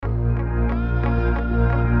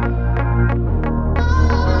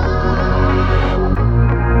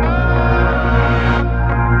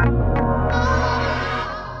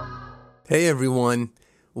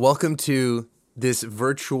Welcome to this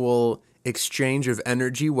virtual exchange of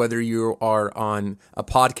energy, whether you are on a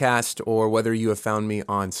podcast or whether you have found me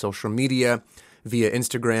on social media via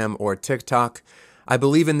Instagram or TikTok. I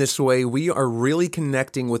believe in this way we are really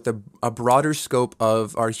connecting with a broader scope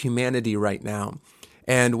of our humanity right now.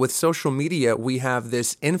 And with social media, we have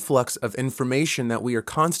this influx of information that we are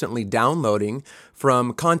constantly downloading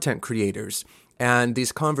from content creators. And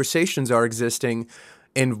these conversations are existing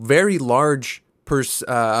in very large spectrums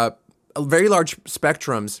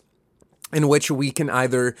in which we can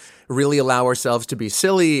either really allow ourselves to be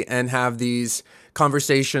silly and have these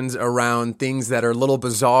conversations around things that are a little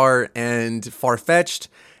bizarre and far-fetched.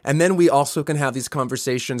 And then we also can have these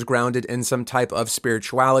conversations grounded in some type of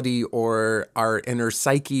spirituality or our inner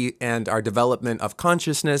psyche and our development of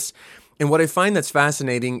consciousness. And what I find that's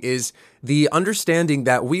fascinating is the understanding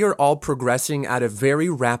that we are all progressing at a very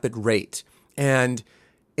rapid rate. And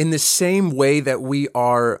in the same way that we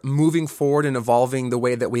are moving forward and evolving the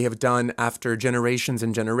way that we have done after generations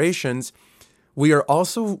and generations, we are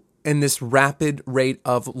also in this rapid rate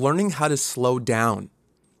of learning how to slow down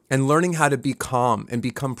and learning how to be calm and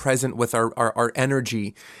become present with our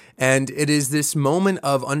energy. And it is this moment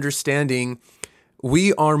of understanding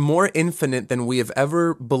we are more infinite than we have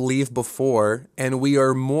ever believed before, and we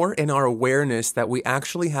are more in our awareness that we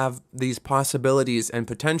actually have these possibilities and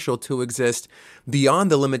potential to exist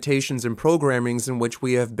beyond the limitations and programmings in which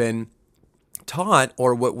we have been taught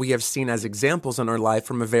or what we have seen as examples in our life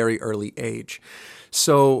from a very early age.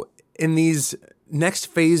 So in these next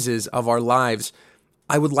phases of our lives,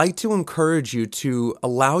 I would like to encourage you to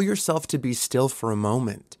allow yourself to be still for a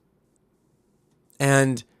moment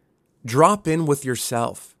and drop in with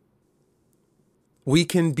yourself. We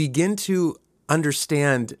can begin to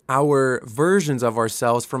understand our versions of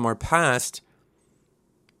ourselves from our past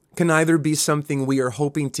can either be something we are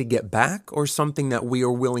hoping to get back or something that we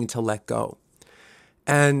are willing to let go.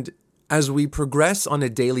 And as we progress on a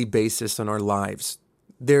daily basis in our lives,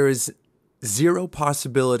 there is zero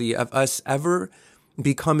possibility of us ever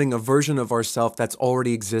becoming a version of ourselves that's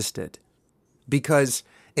already existed. Because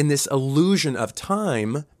in this illusion of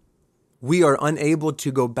time, we are unable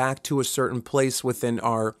to go back to a certain place within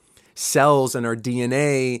our cells and our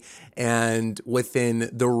DNA and within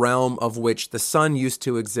the realm of which the sun used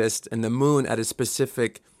to exist and the moon at a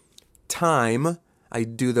specific time. I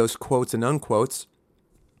do those quotes and unquotes.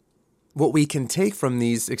 What we can take from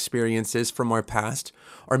these experiences from our past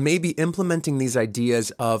are maybe implementing these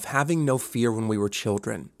ideas of having no fear when we were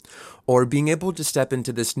children, or being able to step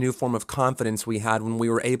into this new form of confidence we had when we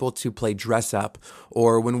were able to play dress up,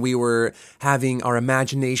 or when we were having our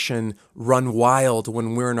imagination run wild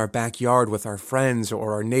when we're in our backyard with our friends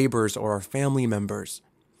or our neighbors or our family members.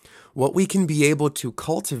 What we can be able to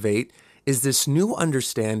cultivate is this new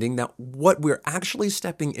understanding that what we're actually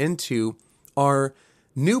stepping into are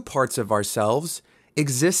new parts of ourselves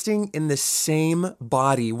existing in the same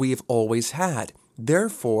body we've always had.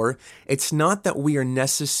 Therefore, it's not that we are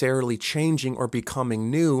necessarily changing or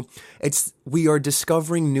becoming new. It's we are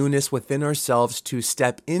discovering newness within ourselves to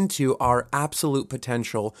step into our absolute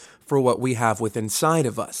potential for what we have within inside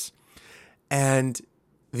of us. And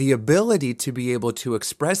the ability to be able to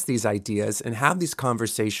express these ideas and have these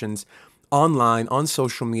conversations online, on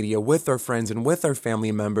social media, with our friends and with our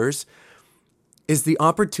family members is the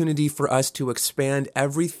opportunity for us to expand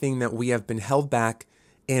everything that we have been held back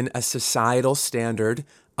in a societal standard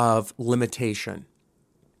of limitation.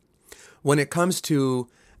 When it comes to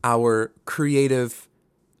our creative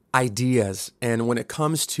ideas, and when it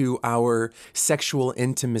comes to our sexual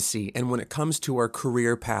intimacy, and when it comes to our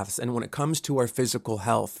career paths, and when it comes to our physical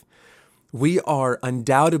health, we are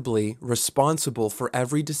undoubtedly responsible for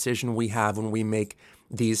every decision we have when we make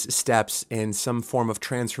these steps in some form of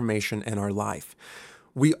transformation in our life.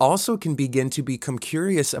 We also can begin to become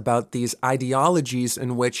curious about these ideologies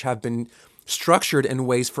in which have been structured in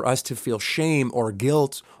ways for us to feel shame or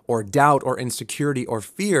guilt or doubt or insecurity or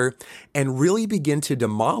fear, and really begin to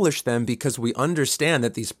demolish them because we understand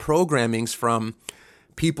that these programmings from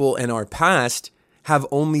people in our past have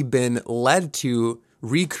only been led to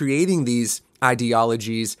recreating these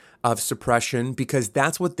ideologies of suppression because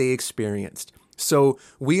that's what they experienced. So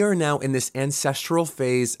we are now in this ancestral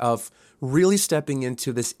phase of really stepping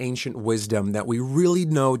into this ancient wisdom that we really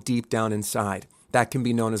know deep down inside. That can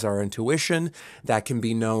be known as our intuition. That can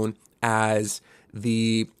be known as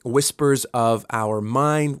the whispers of our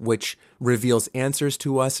mind, which reveals answers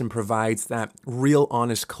to us and provides that real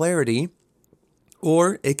honest clarity.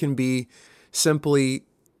 Or it can be simply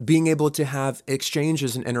being able to have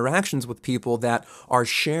exchanges and interactions with people that are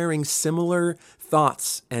sharing similar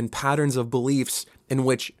thoughts and patterns of beliefs in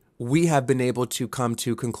which we have been able to come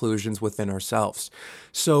to conclusions within ourselves.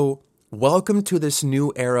 So, welcome to this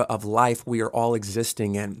new era of life we are all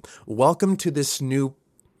existing in. Welcome to this new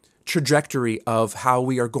trajectory of how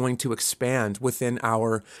we are going to expand within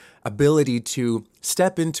our ability to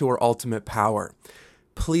step into our ultimate power.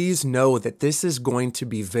 Please know that this is going to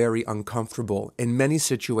be very uncomfortable in many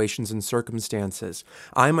situations and circumstances.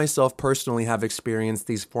 I myself personally have experienced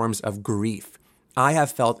these forms of grief. I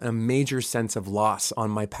have felt a major sense of loss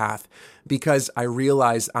on my path because I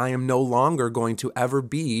realize I am no longer going to ever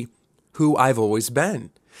be who I've always been.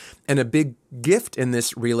 And a big gift in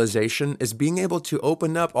this realization is being able to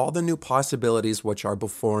open up all the new possibilities which are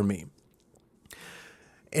before me.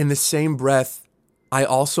 In the same breath, I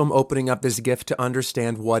also am opening up this gift to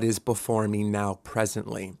understand what is before me now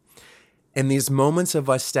presently. In these moments of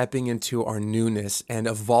us stepping into our newness and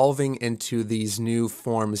evolving into these new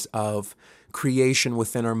forms of creation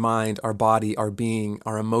within our mind, our body, our being,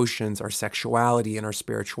 our emotions, our sexuality, and our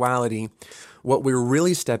spirituality, what we're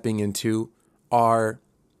really stepping into are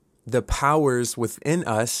the powers within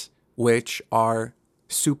us which are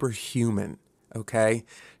superhuman, okay?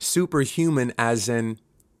 Superhuman as in,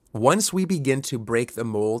 once we begin to break the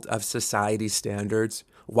mold of society's standards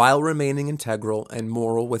while remaining integral and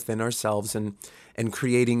moral within ourselves and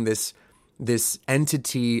creating this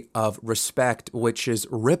entity of respect which is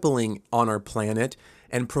rippling on our planet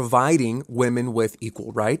and providing women with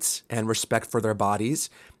equal rights and respect for their bodies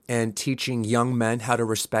and teaching young men how to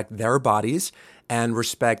respect their bodies and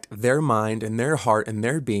respect their mind and their heart and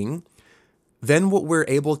their being, then what we're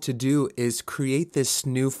able to do is create this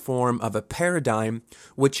new form of a paradigm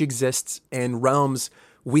which exists in realms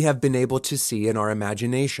we have been able to see in our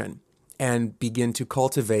imagination and begin to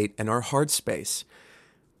cultivate in our heart space.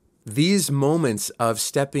 These moments of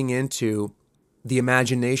stepping into the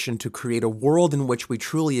imagination to create a world in which we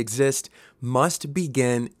truly exist must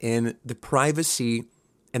begin in the privacy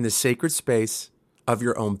and the sacred space of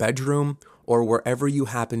your own bedroom or wherever you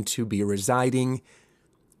happen to be residing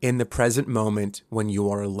in the present moment when you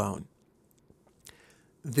are alone.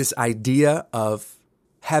 This idea of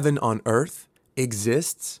heaven on earth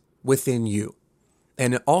exists within you.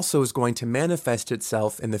 And it also is going to manifest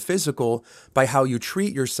itself in the physical by how you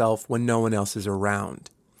treat yourself when no one else is around.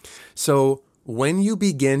 So when you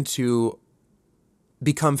begin to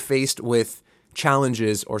become faced with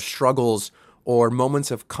challenges or struggles or moments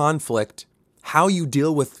of conflict, how you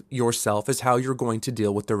deal with yourself is how you're going to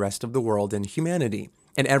deal with the rest of the world and humanity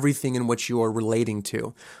and everything in which you are relating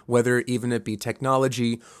to, whether even it be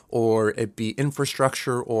technology or it be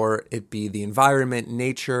infrastructure or it be the environment,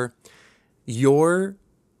 nature. Your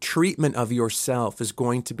treatment of yourself is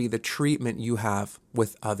going to be the treatment you have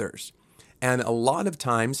with others. And a lot of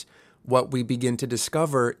times, what we begin to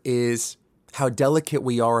discover is how delicate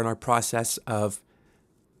we are in our process of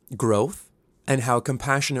growth and how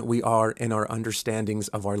compassionate we are in our understandings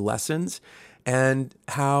of our lessons and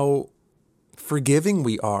how forgiving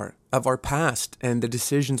we are of our past and the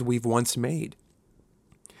decisions we've once made.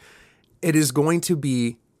 It is going to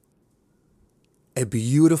be a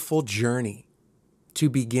beautiful journey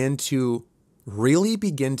to really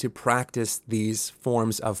begin to practice these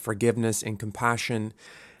forms of forgiveness and compassion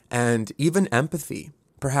and even empathy,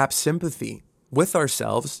 perhaps sympathy with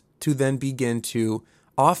ourselves, to then begin to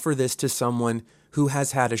offer this to someone who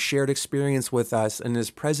has had a shared experience with us and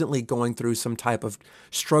is presently going through some type of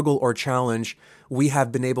struggle or challenge we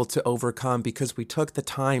have been able to overcome because we took the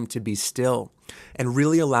time to be still and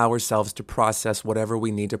really allow ourselves to process whatever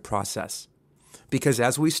we need to process. Because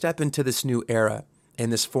as we step into this new era in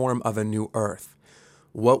this form of a new earth,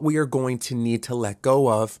 what we are going to need to let go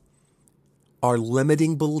of are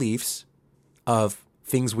limiting beliefs of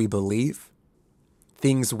things we believe,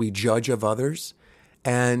 things we judge of others,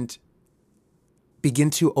 and begin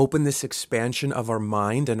to open this expansion of our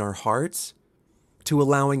mind and our hearts to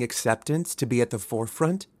allowing acceptance to be at the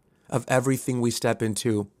forefront of everything we step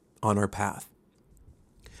into on our path.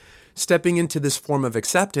 Stepping into this form of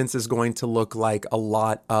acceptance is going to look like a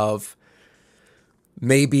lot of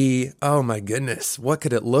maybe, oh my goodness, what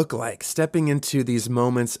could it look like? Stepping into these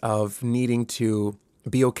moments of needing to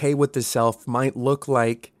be okay with the self might look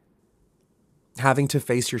like having to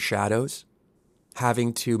face your shadows,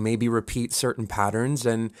 having to maybe repeat certain patterns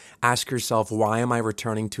and ask yourself, why am I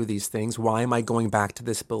returning to these things? Why am I going back to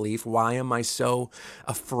this belief? Why am I so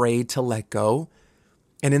afraid to let go?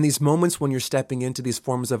 And in these moments when you're stepping into these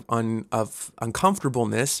forms of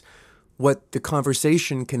uncomfortableness, what the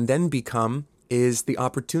conversation can then become is the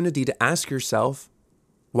opportunity to ask yourself,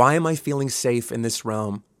 why am I feeling safe in this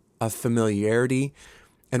realm of familiarity?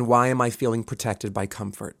 And why am I feeling protected by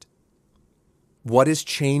comfort? What is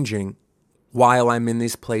changing while I'm in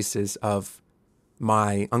these places of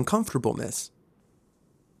my uncomfortableness?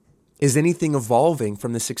 Is anything evolving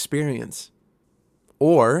from this experience?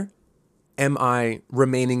 Or am I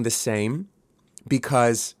remaining the same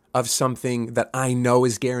because of something that I know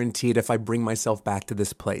is guaranteed if I bring myself back to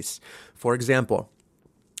this place? For example,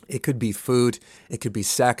 it could be food, it could be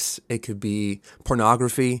sex, it could be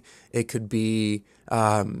pornography, it could be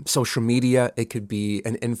social media, it could be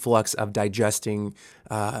an influx of digesting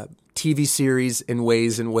TV series in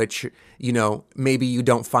ways in which, maybe you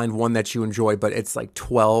don't find one that you enjoy, but it's like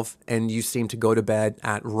 12 and you seem to go to bed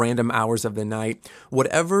at random hours of the night.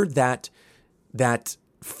 Whatever that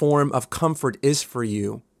form of comfort is for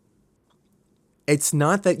you, it's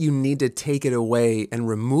not that you need to take it away and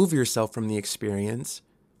remove yourself from the experience.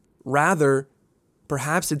 Rather,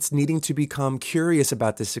 perhaps it's needing to become curious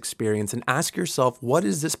about this experience and ask yourself, what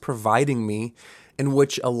is this providing me in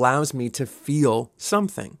which allows me to feel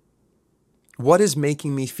something? What is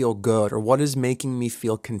making me feel good, or what is making me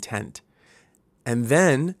feel content? And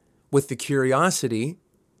then, with the curiosity,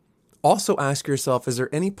 also ask yourself, is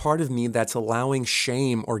there any part of me that's allowing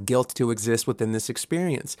shame or guilt to exist within this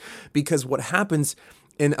experience? Because what happens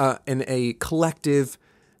in a collective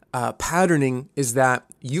patterning is that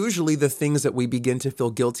usually the things that we begin to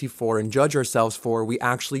feel guilty for and judge ourselves for, we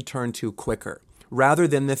actually turn to quicker, rather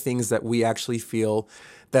than the things that we actually feel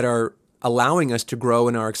that are allowing us to grow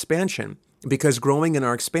in our expansion. Because growing in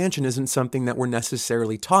our expansion isn't something that we're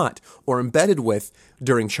necessarily taught or embedded with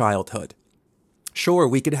during childhood. Sure,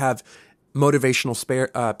 we could have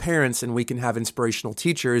motivational parents, and we can have inspirational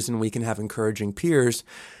teachers, and we can have encouraging peers.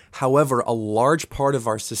 However, a large part of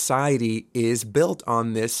our society is built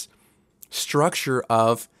on this structure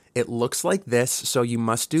of, it looks like this, so you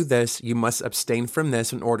must do this, you must abstain from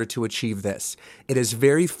this in order to achieve this. It is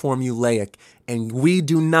very formulaic, and we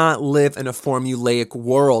do not live in a formulaic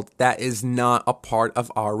world. That is not a part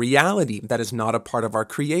of our reality. That is not a part of our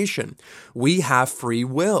creation. We have free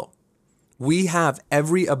will. We have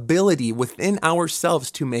every ability within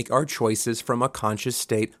ourselves to make our choices from a conscious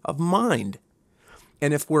state of mind.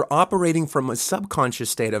 And if we're operating from a subconscious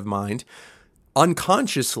state of mind,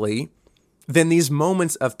 unconsciously, then these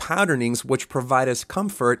moments of patternings which provide us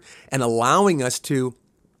comfort and allowing us to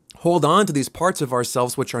hold on to these parts of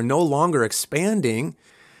ourselves which are no longer expanding,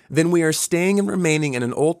 then we are staying and remaining in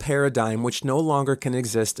an old paradigm which no longer can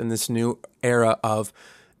exist in this new era of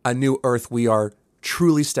a new earth we are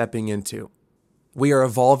truly stepping into. We are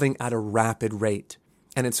evolving at a rapid rate,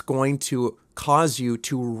 and it's going to cause you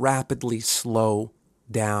to rapidly slow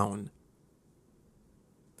down.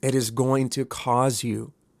 It is going to cause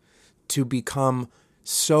you to become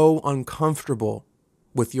so uncomfortable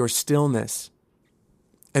with your stillness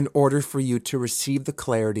in order for you to receive the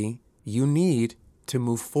clarity you need to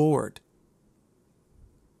move forward.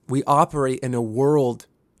 We operate in a world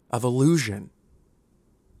of illusion.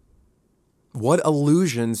 What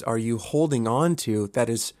illusions are you holding on to that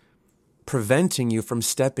is preventing you from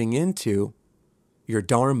stepping into your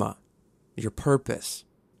dharma, your purpose,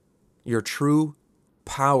 your true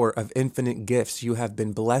power of infinite gifts you have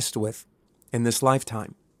been blessed with in this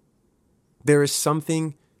lifetime? There is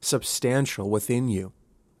something substantial within you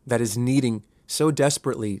that is needing so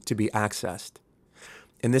desperately to be accessed.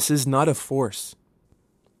 And this is not a force.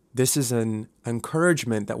 This is an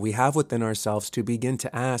encouragement that we have within ourselves to begin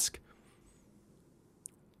to ask,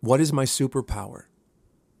 what is my superpower?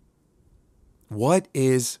 What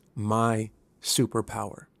is my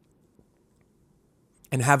superpower?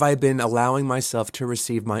 And have I been allowing myself to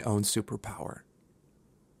receive my own superpower?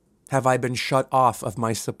 Have I been shut off of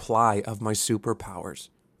my supply of my superpowers?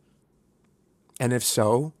 And if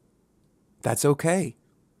so, that's okay.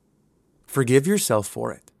 Forgive yourself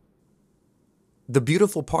for it. The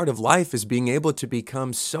beautiful part of life is being able to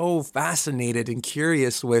become so fascinated and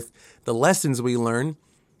curious with the lessons we learn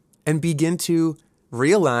and begin to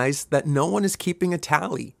realize that no one is keeping a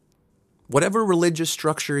tally. Whatever religious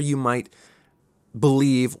structure you might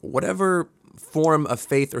believe, whatever form of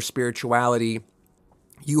faith or spirituality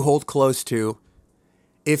you hold close to,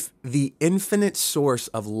 if the infinite source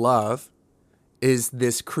of love is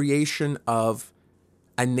this creation of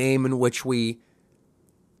a name in which we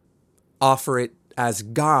offer it as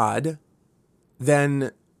God,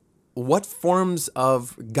 then what forms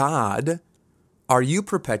of God are you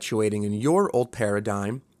perpetuating in your old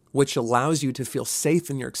paradigm, which allows you to feel safe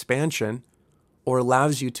in your expansion or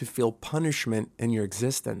allows you to feel punishment in your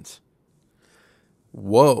existence?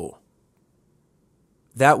 Whoa.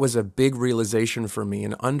 That was a big realization for me,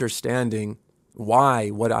 and understanding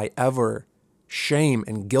why would I ever shame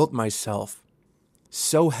and guilt myself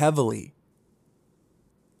so heavily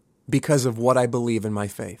because of what I believe in my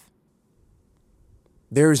faith.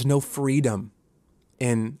 There is no freedom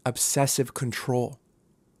in obsessive control.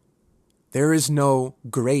 There is no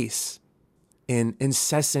grace in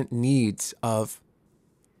incessant needs of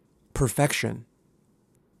perfection.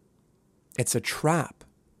 It's a trap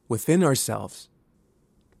within ourselves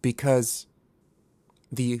because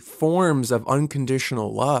the forms of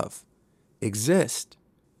unconditional love exist,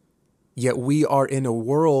 yet we are in a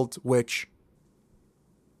world which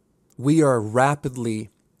we are rapidly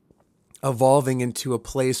evolving into a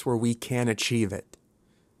place where we can achieve it.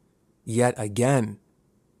 Yet again,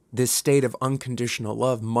 this state of unconditional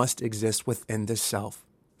love must exist within the self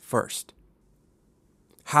first.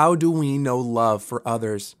 How do we know love for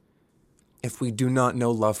others if we do not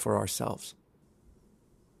know love for ourselves?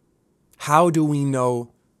 How do we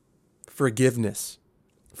know forgiveness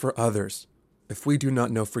for others if we do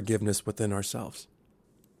not know forgiveness within ourselves?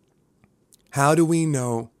 How do we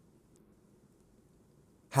know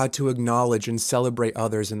how to acknowledge and celebrate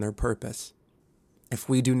others in their purpose if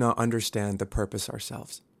we do not understand the purpose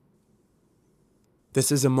ourselves?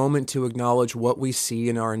 This is a moment to acknowledge what we see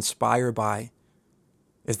and are inspired by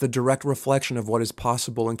is the direct reflection of what is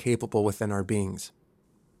possible and capable within our beings.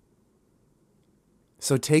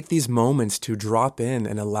 So take these moments to drop in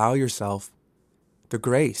and allow yourself the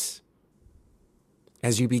grace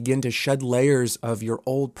as you begin to shed layers of your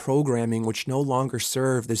old programming which no longer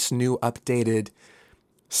serve this new updated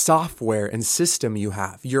software and system you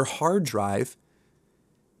have. Your hard drive,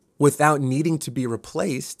 without needing to be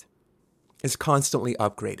replaced, is constantly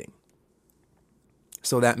upgrading.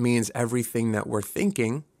 So that means everything that we're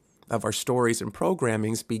thinking of our stories and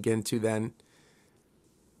programmings begin to then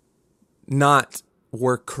not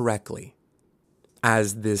work correctly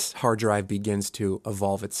as this hard drive begins to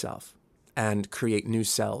evolve itself and create new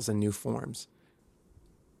cells and new forms.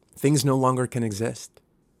 Things no longer can exist.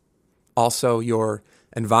 Also, your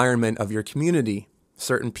environment of your community,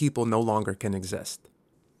 certain people no longer can exist.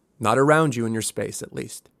 Not around you in your space, at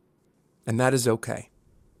least. And that is okay.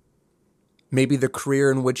 Maybe the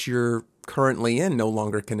career in which you're currently in no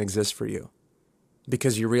longer can exist for you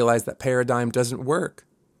because you realize that paradigm doesn't work.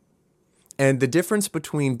 And the difference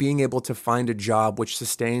between being able to find a job which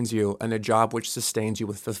sustains you and a job which sustains you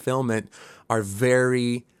with fulfillment are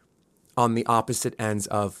very on the opposite ends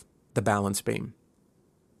of the balance beam.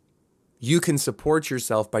 You can support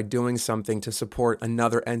yourself by doing something to support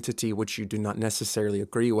another entity which you do not necessarily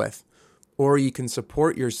agree with, or you can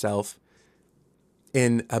support yourself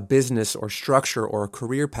in a business or structure or a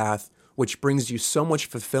career path which brings you so much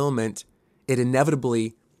fulfillment, it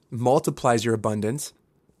inevitably multiplies your abundance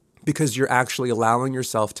because you're actually allowing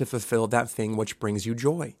yourself to fulfill that thing which brings you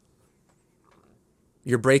joy.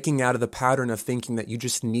 You're breaking out of the pattern of thinking that you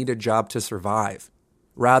just need a job to survive,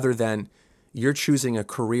 rather than you're choosing a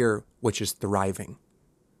career which is thriving.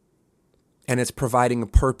 And it's providing a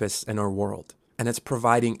purpose in our world, and it's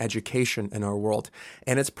providing education in our world,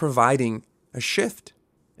 and it's providing a shift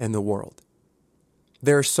in the world.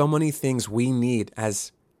 There are so many things we need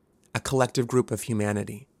as a collective group of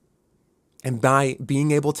humanity. And by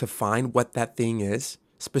being able to find what that thing is,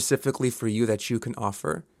 specifically for you that you can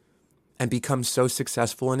offer, and become so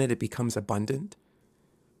successful in it, it becomes abundant,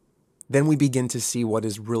 then we begin to see what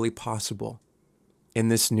is really possible in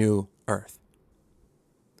this new earth,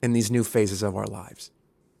 in these new phases of our lives.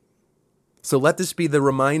 So let this be the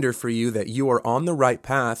reminder for you that you are on the right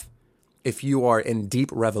path if you are in deep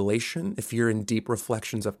revelation, if you're in deep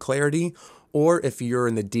reflections of clarity, or if you're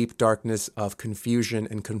in the deep darkness of confusion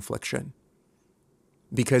and confliction.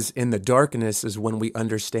 Because in the darkness is when we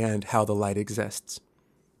understand how the light exists.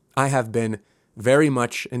 I have been very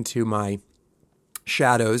much into my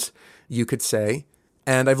shadows, you could say,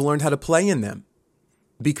 and I've learned how to play in them.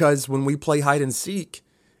 Because when we play hide and seek,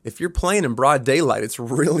 if you're playing in broad daylight, it's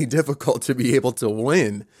really difficult to be able to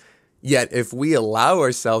win. Yet if we allow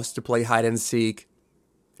ourselves to play hide and seek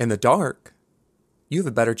in the dark, you have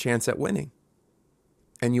a better chance at winning.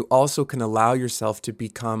 And you also can allow yourself to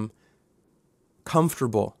become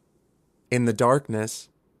comfortable in the darkness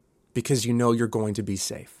because you know you're going to be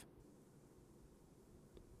safe.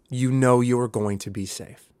 You know you are going to be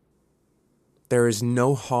safe. There is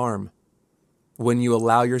no harm when you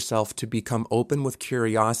allow yourself to become open with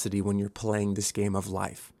curiosity when you're playing this game of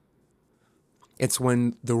life. It's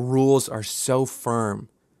when the rules are so firm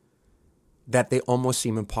that they almost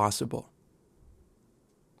seem impossible.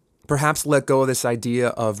 Perhaps let go of this idea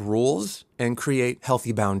of rules and create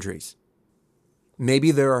healthy boundaries. Maybe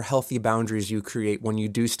there are healthy boundaries you create when you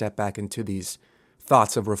do step back into these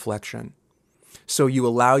thoughts of reflection. So you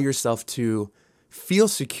allow yourself to feel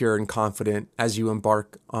secure and confident as you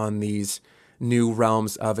embark on these new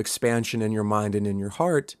realms of expansion in your mind and in your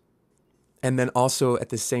heart. And then also at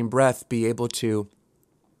the same breath, be able to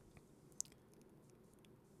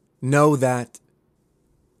know that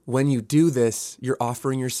when you do this, you're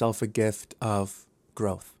offering yourself a gift of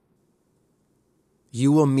growth.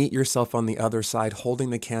 You will meet yourself on the other side holding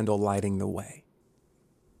the candle, lighting the way.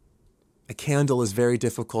 A candle is very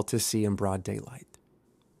difficult to see in broad daylight.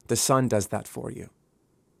 The sun does that for you.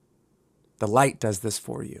 The light does this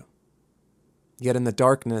for you. Yet in the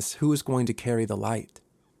darkness, who is going to carry the light?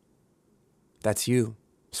 That's you,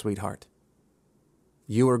 sweetheart.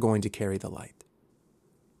 You are going to carry the light.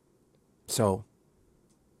 So,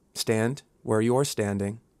 stand where you are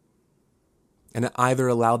standing and either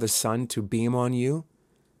allow the sun to beam on you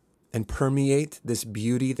and permeate this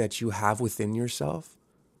beauty that you have within yourself,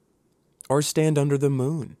 or stand under the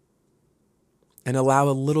moon and allow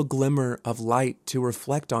a little glimmer of light to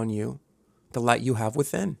reflect on you, the light you have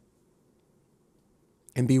within.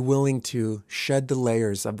 And be willing to shed the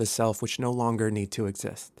layers of the self which no longer need to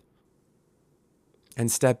exist.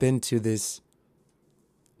 And step into this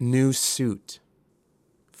new suit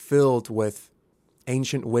filled with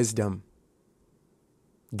ancient wisdom,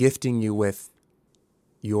 gifting you with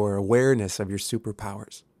your awareness of your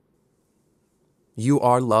superpowers. You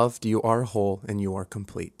are loved, you are whole, and you are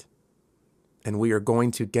complete. And we are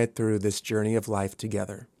going to get through this journey of life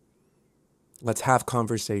together. Let's have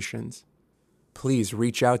conversations. Please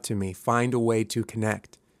reach out to me. Find a way to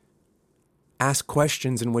connect. Ask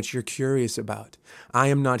questions in which you're curious about. I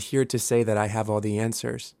am not here to say that I have all the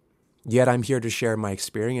answers. Yet I'm here to share my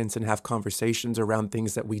experience and have conversations around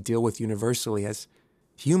things that we deal with universally as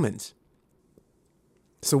humans.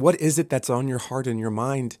 So what is it that's on your heart and your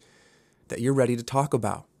mind that you're ready to talk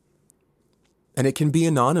about? And it can be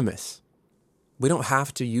anonymous. We don't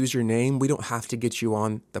have to use your name. We don't have to get you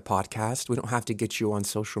on the podcast. We don't have to get you on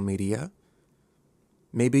social media.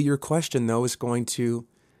 Maybe your question, though, is going to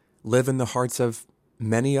live in the hearts of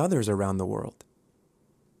many others around the world.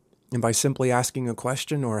 And by simply asking a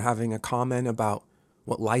question or having a comment about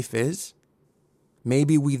what life is,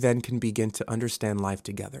 maybe we then can begin to understand life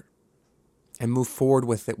together and move forward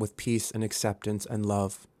with it with peace and acceptance and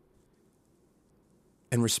love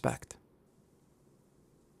and respect.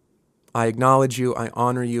 I acknowledge you. I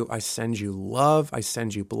honor you. I send you love. I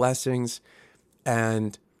send you blessings.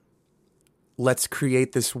 And let's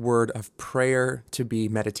create this word of prayer to be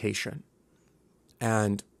meditation.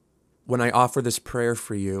 And when I offer this prayer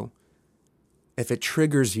for you, if it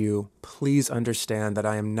triggers you, please understand that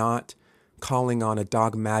I am not calling on a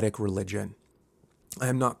dogmatic religion. I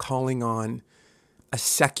am not calling on a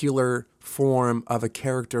secular form of a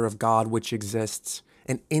character of God which exists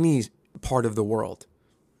in any part of the world.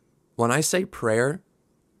 When I say prayer,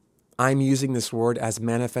 I'm using this word as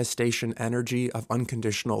manifestation energy of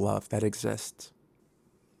unconditional love that exists.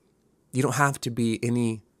 You don't have to be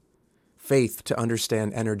any faith to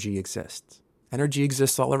understand energy exists. Energy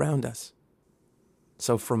exists all around us.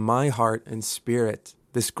 So from my heart and spirit,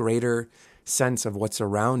 this greater sense of what's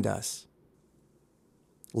around us,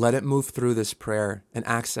 let it move through this prayer and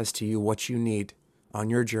access to you what you need on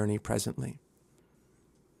your journey presently.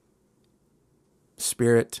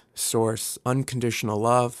 Spirit, source, unconditional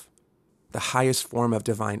love, the highest form of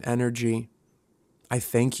divine energy, I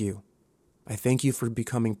thank you. I thank you for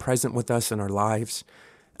becoming present with us in our lives.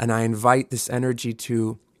 And I invite this energy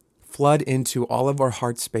to flood into all of our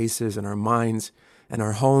heart spaces and our minds and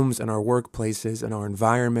our homes and our workplaces and our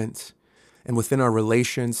environments and within our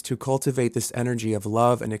relations to cultivate this energy of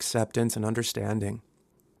love and acceptance and understanding.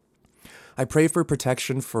 I pray for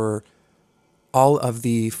protection for all of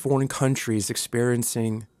the foreign countries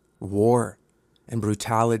experiencing war and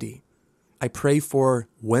brutality. I pray for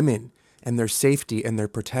women and their safety and their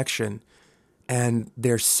protection and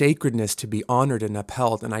their sacredness to be honored and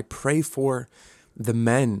upheld. And I pray for the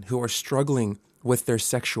men who are struggling with their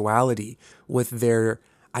sexuality, with their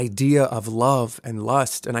idea of love and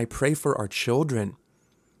lust. And I pray for our children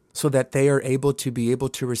so that they are able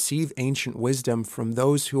to receive ancient wisdom from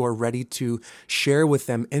those who are ready to share with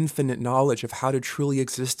them infinite knowledge of how to truly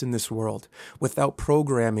exist in this world without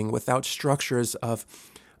programming, without structures of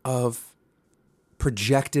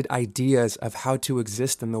projected ideas of how to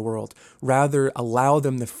exist in the world. Rather, allow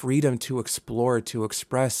them the freedom to explore, to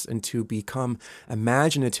express, and to become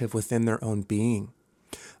imaginative within their own being.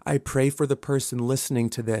 I pray for the person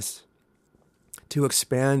listening to this to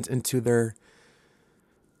expand into their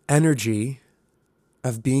energy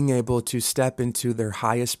of being able to step into their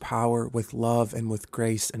highest power with love and with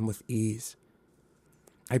grace and with ease.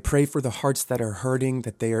 I pray for the hearts that are hurting,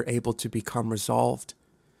 that they are able to become resolved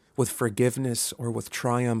with forgiveness or with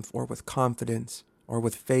triumph or with confidence or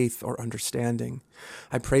with faith or understanding.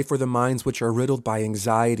 I pray for the minds which are riddled by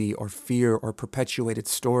anxiety or fear or perpetuated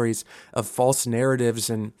stories of false narratives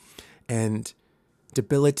and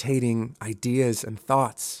debilitating ideas and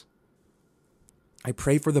thoughts. I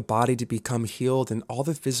pray for the body to become healed in all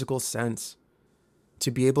the physical sense,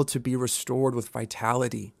 to be able to be restored with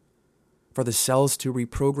vitality, for the cells to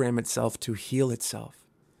reprogram itself to heal itself.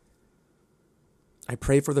 I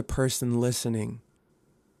pray for the person listening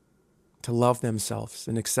to love themselves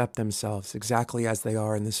and accept themselves exactly as they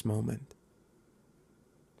are in this moment.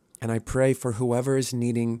 And I pray for whoever is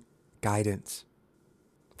needing guidance,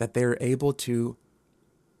 that they are able to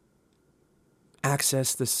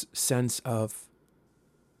access this sense of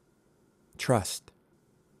trust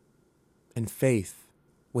and faith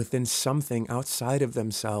within something outside of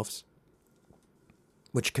themselves,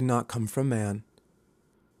 which cannot come from man,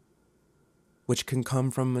 which can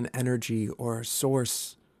come from an energy or a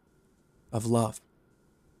source of love.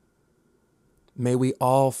 May we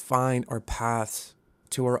all find our paths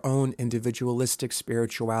to our own individualistic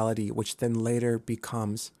spirituality, which then later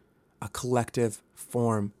becomes a collective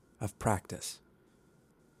form of practice.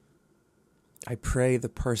 I pray the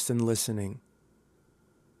person listening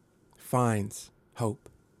finds hope.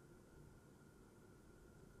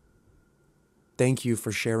 Thank you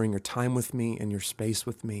for sharing your time with me and your space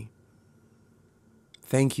with me.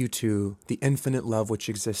 Thank you to the infinite love which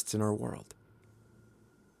exists in our world.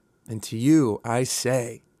 And to you, I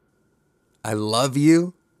say, I love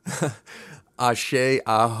you. Ashe,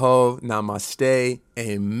 aho, namaste,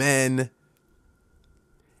 amen.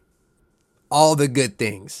 All the good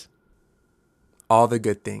things. All the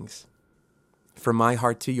good things. From my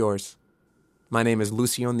heart to yours, my name is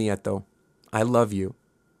Lucio Nieto. I love you,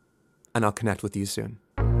 and I'll connect with you soon.